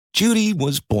Judy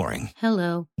was boring.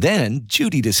 Hello. Then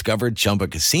Judy discovered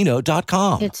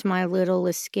ChumbaCasino.com. It's my little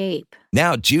escape.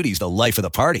 Now Judy's the life of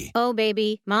the party. Oh,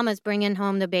 baby, mama's bringing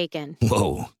home the bacon.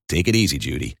 Whoa, take it easy,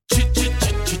 Judy.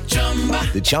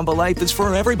 The Chumba life is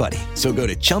for everybody. So go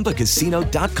to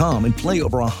ChumbaCasino.com and play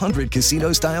over 100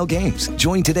 casino-style games.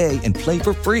 Join today and play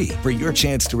for free for your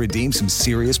chance to redeem some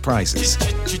serious prizes.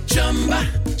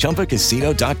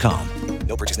 ChumbaCasino.com.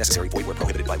 No purchase necessary. Void where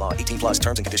prohibited by law. 18 plus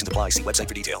terms and conditions apply. See website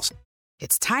for details.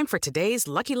 It's time for today's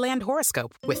Lucky Land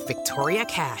horoscope with Victoria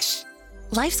Cash.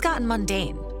 Life's gotten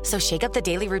mundane, so shake up the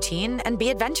daily routine and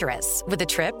be adventurous with a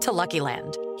trip to Lucky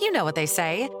Land. You know what they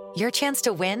say. Your chance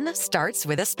to win starts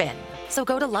with a spin. So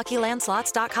go to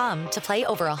LuckyLandSlots.com to play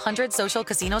over 100 social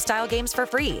casino-style games for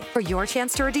free for your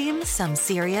chance to redeem some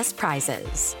serious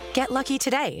prizes. Get lucky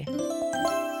today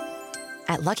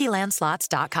at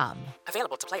LuckyLandSlots.com.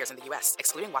 Available to players in the U.S.,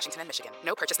 excluding Washington and Michigan.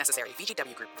 No purchase necessary.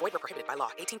 VGW Group. Void where prohibited by law.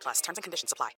 18 plus. Terms and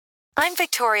conditions apply. I'm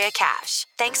Victoria Cash.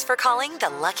 Thanks for calling the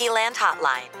Lucky Land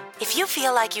Hotline. If you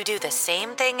feel like you do the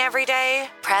same thing every day,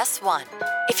 press 1.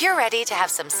 If you're ready to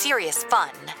have some serious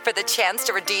fun for the chance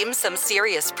to redeem some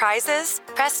serious prizes,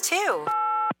 press 2.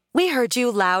 We heard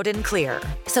you loud and clear.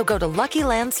 So go to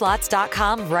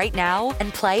LuckyLandSlots.com right now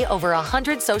and play over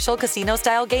 100 social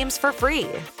casino-style games for free.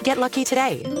 Get lucky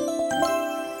today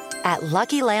at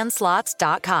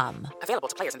LuckyLandSlots.com. Available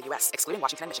to players in the U.S., excluding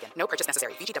Washington and Michigan. No purchase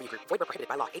necessary. VGW Group. Void where prohibited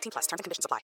by law. 18 plus. Terms and conditions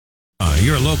apply.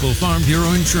 Your local Farm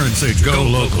Bureau insurance agent. Go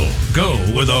local. Go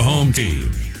with a home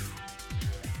team.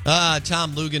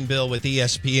 Tom Luginbill with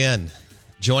ESPN.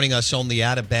 Joining us on the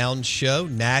Out of Bounds show,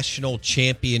 National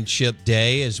Championship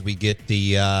Day, as we get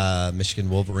the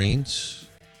Michigan Wolverines,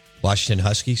 Washington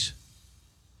Huskies,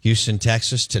 Houston,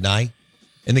 Texas tonight.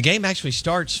 And the game actually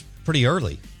starts pretty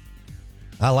early.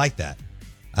 I like that.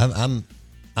 I'm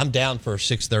down for a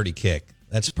 6:30 kick.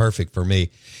 That's perfect for me.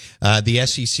 The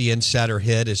SEC Insider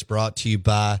Hit is brought to you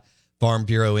by Farm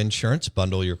Bureau Insurance.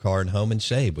 Bundle your car and home and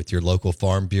save with your local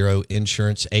Farm Bureau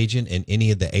insurance agent in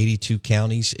any of the 82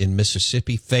 counties in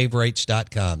Mississippi.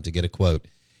 Favorites.com to get a quote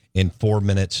in 4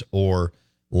 minutes or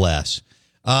less.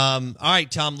 All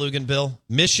right, Tom Luginbill,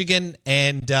 Michigan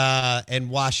and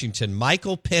Washington.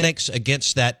 Michael Penix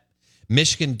against that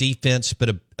Michigan defense,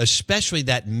 but especially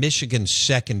that Michigan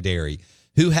secondary.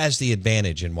 Who has the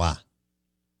advantage and why?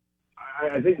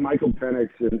 I think Michael Penix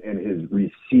and his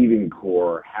receiving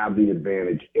core have the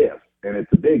advantage if, and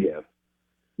it's a big if,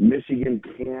 Michigan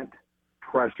can't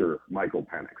pressure Michael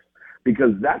Penix.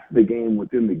 Because that's the game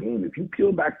within the game. If you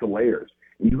peel back the layers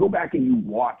and you go back and you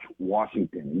watch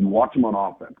Washington, and you watch them on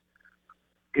offense,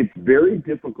 it's very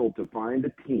difficult to find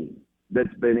a team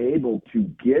that's been able to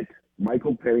get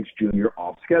Michael Penix Jr.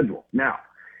 off schedule. Now,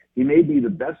 he may be the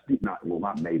best he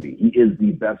is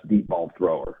the best deep ball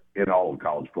thrower in all of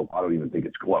college football. I don't even think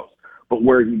it's close. But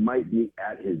where he might be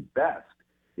at his best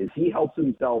is he helps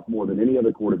himself more than any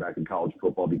other quarterback in college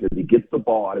football because he gets the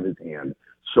ball out of his hand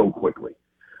so quickly.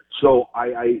 So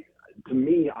to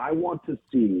me, I want to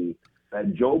see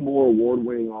that Joe Moore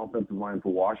award-winning offensive line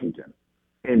for Washington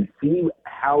and see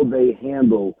how they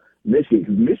handle Michigan,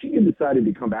 because Michigan decided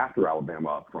to come after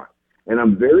Alabama up front. And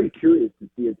I'm very curious to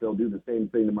see if they'll do the same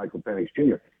thing to Michael Penix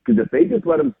Jr. Because if they just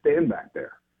let him stand back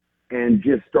there and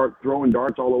just start throwing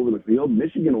darts all over the field,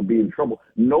 Michigan will be in trouble.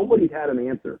 Nobody's had an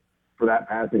answer for that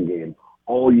passing game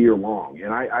all year long.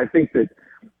 And I think that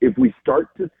if we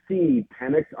start to see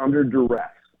Penix under duress,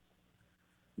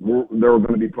 there are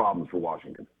going to be problems for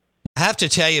Washington. I have to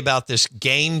tell you about this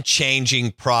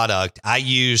game-changing product I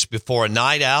use before a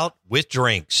night out with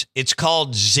drinks. It's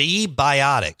called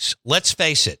Z-Biotics. Let's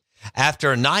face it.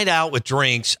 After a night out with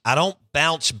drinks, I don't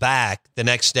bounce back the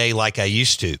next day like I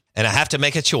used to, and I have to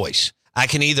make a choice. I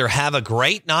can either have a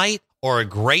great night or a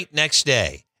great next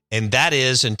day, and that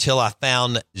is until I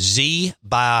found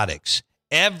Z-Biotics.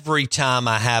 Every time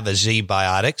I have a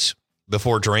Z-Biotics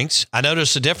before drinks, I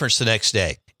notice a difference the next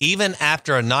day. Even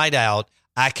after a night out,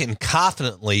 I can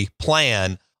confidently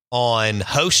plan on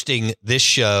hosting this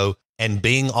show and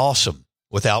being awesome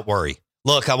without worry.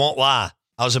 Look, I won't lie.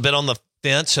 I was a bit on the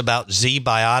fence about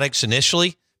Z-Biotics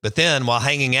initially, but then while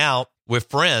hanging out with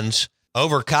friends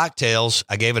over cocktails,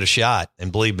 I gave it a shot.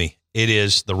 And believe me, it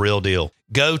is the real deal.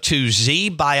 Go to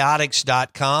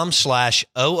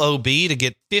zbiotics.com/OOB to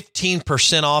get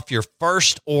 15% off your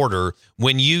first order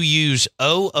when you use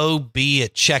OOB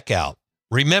at checkout.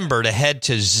 Remember to head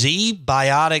to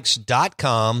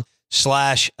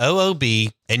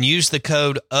zbiotics.com/OOB and use the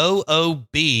code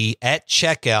OOB at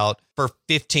checkout for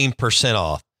 15%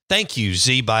 off. Thank you,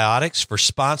 Z-Biotics, for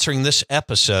sponsoring this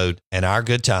episode and our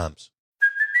good times.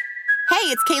 Hey,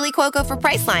 it's Kaylee Cuoco for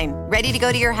Priceline. Ready to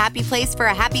go to your happy place for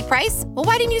a happy price? Well,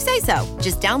 why didn't you say so?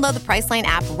 Just download the Priceline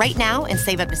app right now and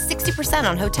save up to 60%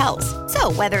 on hotels.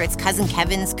 So whether it's Cousin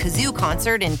Kevin's Kazoo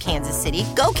Concert in Kansas City,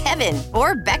 go Kevin,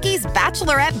 or Becky's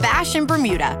Bachelorette Bash in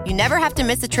Bermuda, you never have to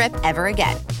miss a trip ever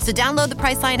again. So download the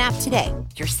Priceline app today.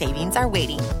 Your savings are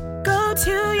waiting. Go to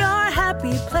your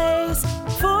happy place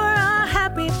for a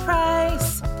happy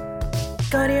price.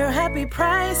 Go to your happy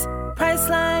price,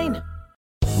 Priceline.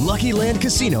 Lucky Land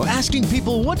Casino, asking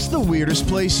people, what's the weirdest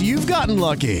place you've gotten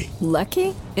lucky?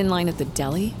 Lucky? In line at the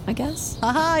deli, I guess?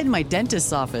 Aha, in my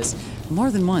dentist's office.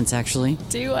 More than once, actually.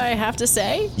 Do I have to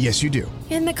say? Yes, you do.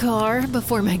 In the car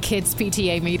before my kids'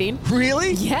 PTA meeting.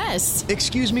 Really? Yes.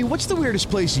 Excuse me, what's the weirdest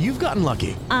place you've gotten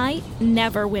lucky? I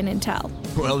never win and tell.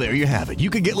 Well, there you have it. You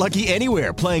can get lucky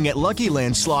anywhere, playing at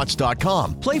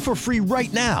LuckyLandSlots.com. Play for free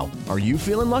right now. Are you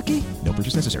feeling lucky? No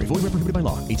purchase necessary. Void where prohibited by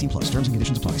law. 18+. Terms and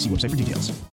conditions apply. See website for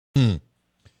details.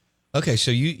 Okay,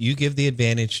 so you give the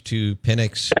advantage to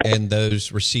Penix and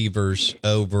those receivers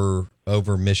over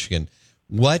Michigan.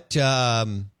 What are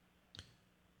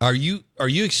you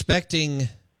expecting?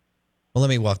 Well, let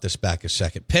me walk this back a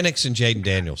second. Penix and Jayden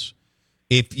Daniels.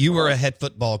 If you were a head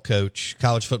football coach,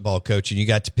 college football coach, and you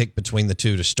got to pick between the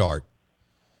two to start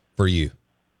for you,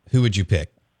 who would you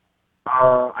pick?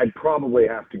 I'd probably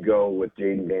have to go with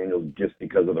Jayden Daniels just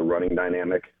because of the running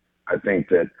dynamic. I think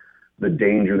that the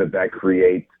danger that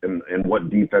creates and what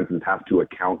defenses have to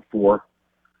account for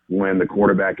when the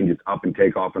quarterback can just up and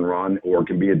take off and run or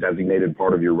can be a designated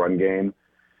part of your run game,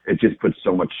 it just puts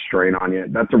so muve strain on you.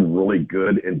 That's a really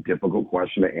good and difficult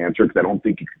question to answer because I don't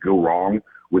think you could go wrong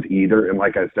with either. And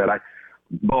like I said, I've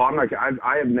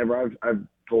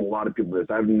told a lot of people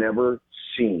this. I've never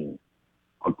seen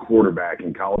a quarterback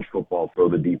in college football throw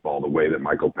the deep ball the way that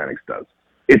Michael Penix does.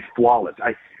 It's flawless.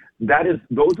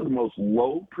 Those are the most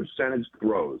low percentage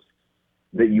throws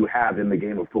that you have in the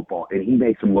game of football, and he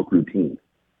makes them look routine.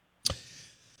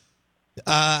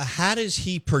 How does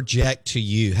he project to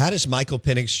you? How does Michael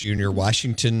Penix Jr.,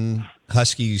 Washington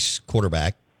Huskies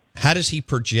quarterback, how does he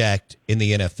project in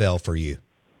the NFL for you?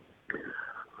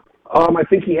 I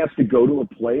think he has to go to a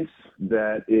place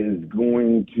that is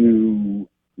going to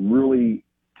really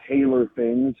tailor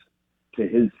things to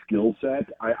his skill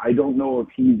set. I don't know if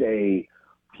he's a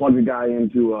plug a guy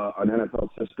into an NFL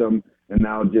system and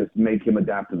now just make him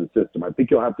adapt to the system. I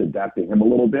think you'll have to adapt to him a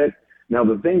little bit. Now,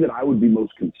 the thing that I would be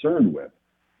most concerned with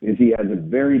is he has a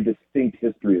very distinct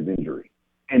history of injury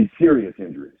and serious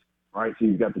injuries. All right, so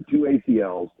you've got the 2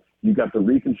 ACLs, you've got the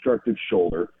reconstructed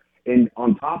shoulder, and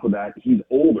on top of that, he's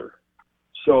older.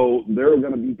 So there are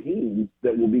going to be teams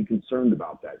that will be concerned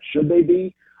about that. Should they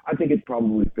be? I think it's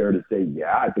probably fair to say,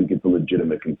 yeah, I think it's a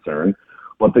legitimate concern.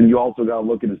 But then you also got to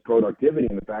look at his productivity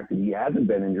and the fact that he hasn't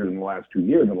been injured in the last 2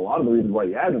 years. And a lot of the reasons why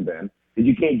he hasn't been is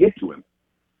you can't get to him.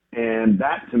 And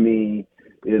that, to me,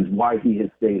 is why he has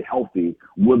stayed healthy.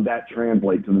 Would that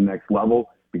translate to the next level?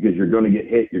 Because you're going to get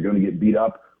hit, you're going to get beat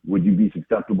up. Would you be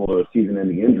susceptible to a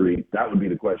season-ending injury? That would be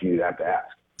the question you'd have to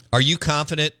ask. Are you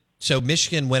confident? So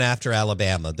Michigan went after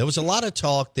Alabama. There was a lot of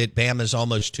talk that Bama's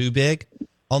almost too big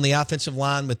on the offensive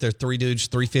line with their three dudes,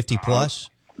 350 plus.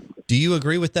 Do you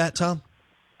agree with that, Tom?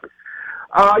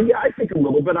 Yeah, I think a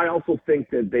little bit. I also think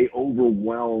that they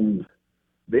overwhelmed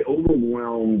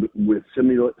with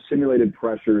simulated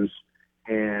pressures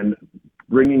and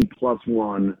bringing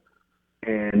 +1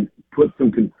 and put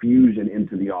some confusion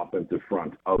into the offensive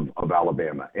front of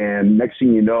Alabama. And next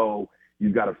thing you know,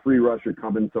 you've got a free rusher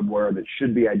coming somewhere that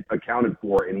should be accounted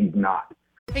for, and he's not.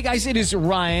 Hey, guys, it is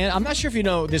Ryan. I'm not sure if you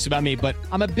know this about me, but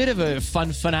I'm a bit of a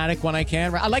fun fanatic when I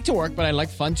can. I like to work, but I like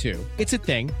fun, too. It's a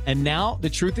thing. And now the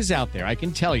truth is out there. I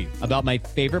can tell you about my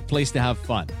favorite place to have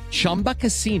fun, Chumba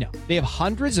Casino. They have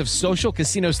hundreds of social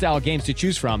casino-style games to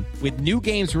choose from with new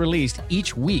games released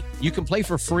each week. You can play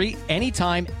for free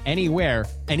anytime, anywhere,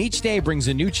 and each day brings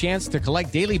a new chance to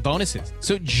collect daily bonuses.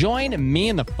 So join me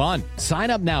in the fun. Sign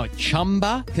up now at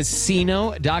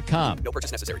ChumbaCasino.com. No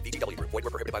purchase necessary. VGW Group. Void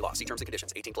where prohibited by law. See terms and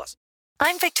conditions. 18+.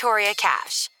 I'm Victoria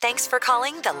Cash. Thanks for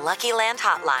calling the Lucky Land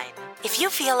Hotline. If you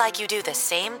feel like you do the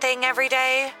same thing every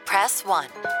day, press 1.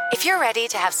 If you're ready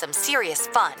to have some serious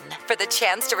fun for the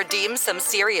chance to redeem some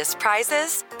serious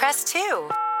prizes, press 2.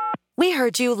 We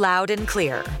heard you loud and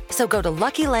clear. So go to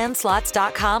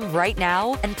LuckyLandSlots.com right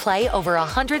now and play over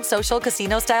 100 social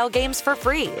casino-style games for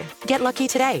free. Get lucky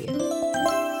today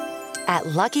at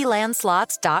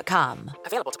LuckyLandSlots.com.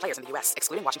 Available to players in the U.S.,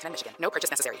 excluding Washington and Michigan. No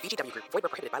purchase necessary. VGW Group. Void where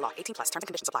prohibited by law. 18+. Terms and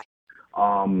conditions apply.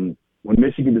 When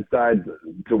Michigan decides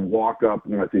to walk up,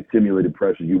 when I say simulated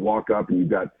pressure, you walk up and you've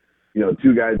got,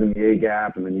 2 guys in the A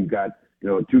gap, and then you've got,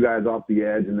 two guys off the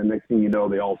edge, and the next thing you know,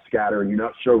 they all scatter, and you're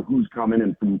not sure who's coming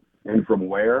and from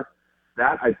where.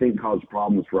 That, I think, caused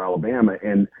problems for Alabama.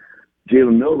 And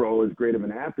Jalen Milroe, as great of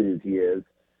an athlete as he is,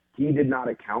 he did not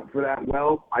account for that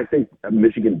well. I think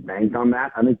Michigan banked on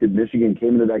that. I think that Michigan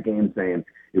came into that game saying,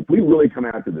 if we really come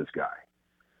after this guy,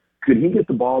 could he get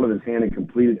the ball in his hand and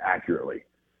complete it accurately?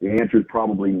 The answer is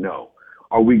probably no.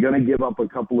 Are we going to give up a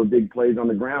couple of big plays on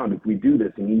the ground if we do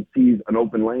this and he sees an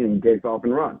open lane and takes off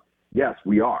and runs? Yes,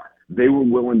 we are. They were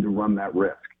willing to run that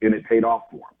risk, and it paid off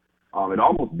for them. It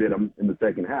almost bit them in the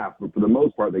second half, but for the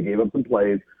most part, they gave up some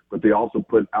plays, but they also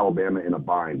put Alabama in a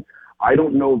bind. I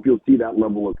don't know if you'll see that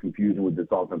level of confusion with this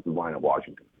offensive line at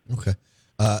Washington. Okay.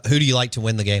 Who do you like to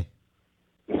win the game?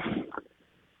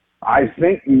 I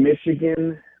think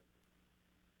Michigan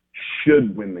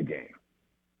should win the game.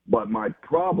 But my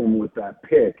problem with that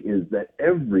pick is that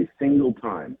every single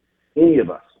time any of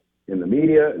us in the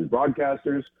media, as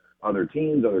broadcasters, other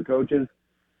teams, other coaches,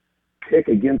 pick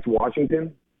against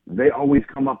Washington, they always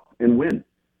come up and win.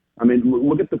 I mean,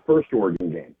 look at the first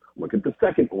Oregon game. Look at the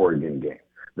second Oregon game.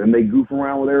 Then they goof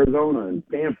around with Arizona and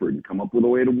Stanford and come up with a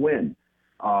way to win.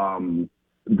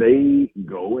 They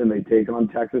go and they take on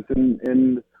Texas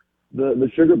in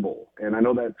the Sugar Bowl. And I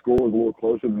know that score was a little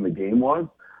closer than the game was,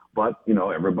 but,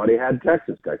 everybody had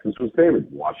Texas. Texas was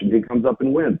favored. Washington comes up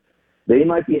and wins. They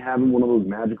might be having one of those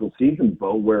magical seasons,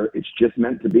 Bo, where it's just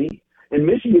meant to be. And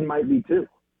Michigan might be too.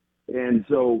 And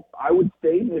so I would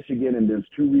say Michigan, and there's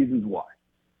two reasons why.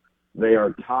 They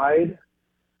are tied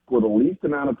for the least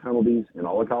amount of penalties in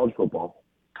all of college football,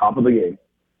 top of the game,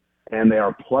 and they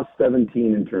are plus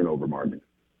 17 in turnover margin.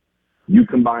 You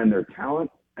combine their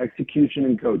talent, execution,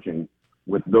 and coaching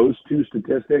with those two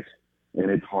statistics,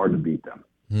 and it's hard to beat them.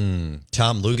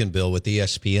 Tom Luginbill with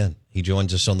ESPN. He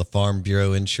joins us on the Farm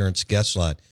Bureau Insurance guest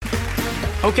line.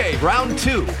 Okay, round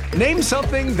two. Name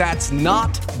something that's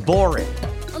not boring.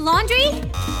 A laundry?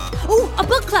 Ooh, a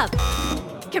book club.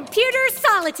 Computer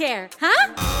solitaire,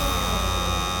 huh?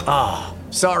 Ah,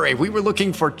 sorry, we were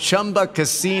looking for Chumba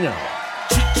Casino.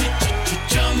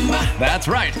 That's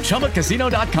right,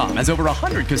 ChumbaCasino.com has over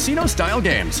 100 casino-style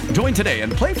games. Join today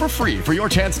and play for free for your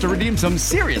chance to redeem some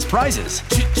serious prizes.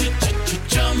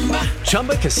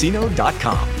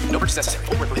 ChumbaCasino.com. No purchase necessary.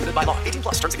 Void where prohibited by law. 18+.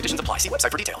 Terms and conditions apply. See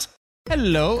website for details.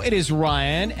 Hello, it is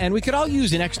Ryan, and we could all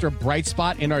use an extra bright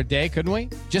spot in our day, couldn't we?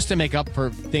 Just to make up for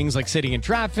things like sitting in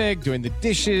traffic, doing the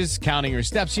dishes, counting your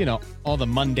steps, all the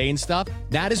mundane stuff.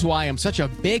 That is why I'm such a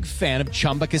big fan of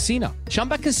Chumba Casino.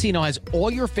 Chumba Casino has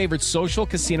all your favorite social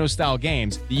casino-style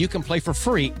games that you can play for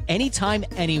free anytime,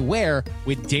 anywhere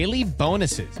with daily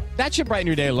bonuses. That should brighten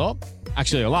your day a little.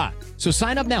 Actually, a lot. So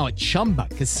sign up now at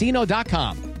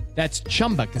ChumbaCasino.com. That's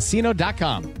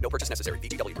ChumbaCasino.com. No purchase necessary.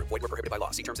 VGW Group. Void where prohibited by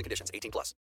law. See terms and conditions.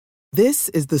 18+. This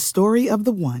is the story of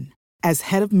the one. As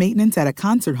head of maintenance at a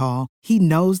concert hall, he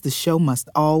knows the show must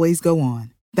always go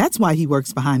on. That's why he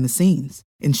works behind the scenes,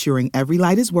 ensuring every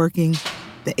light is working,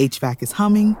 the HVAC is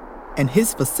humming, and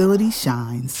his facility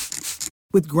shines.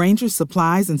 With Grainger's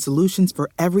supplies and solutions for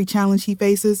every challenge he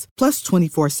faces, plus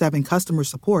 24/7 customer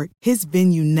support, his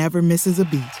venue never misses a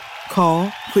beat. Call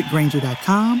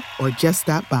quickgrainger.com or just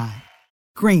stop by.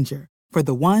 Grainger, for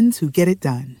the ones who get it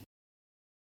done.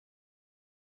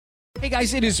 Hey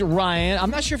guys, it is Ryan.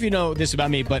 I'm not sure if you know this about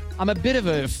me, but I'm a bit of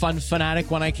a fun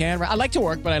fanatic when I can. I like to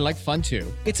work, but I like fun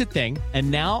too. It's a thing. And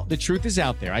now the truth is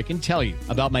out there. I can tell you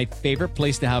about my favorite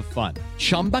place to have fun.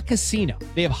 Chumba Casino.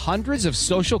 They have hundreds of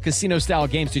social casino style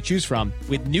games to choose from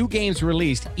with new games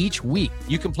released each week.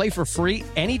 You can play for free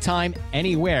anytime,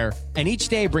 anywhere. And each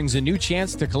day brings a new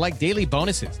chance to collect daily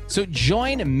bonuses. So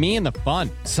join me in the fun.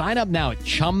 Sign up now at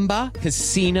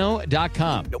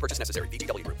ChumbaCasino.com. No purchase necessary.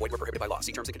 VGW Group. Void where prohibited by law.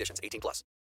 See terms and conditions. 18+.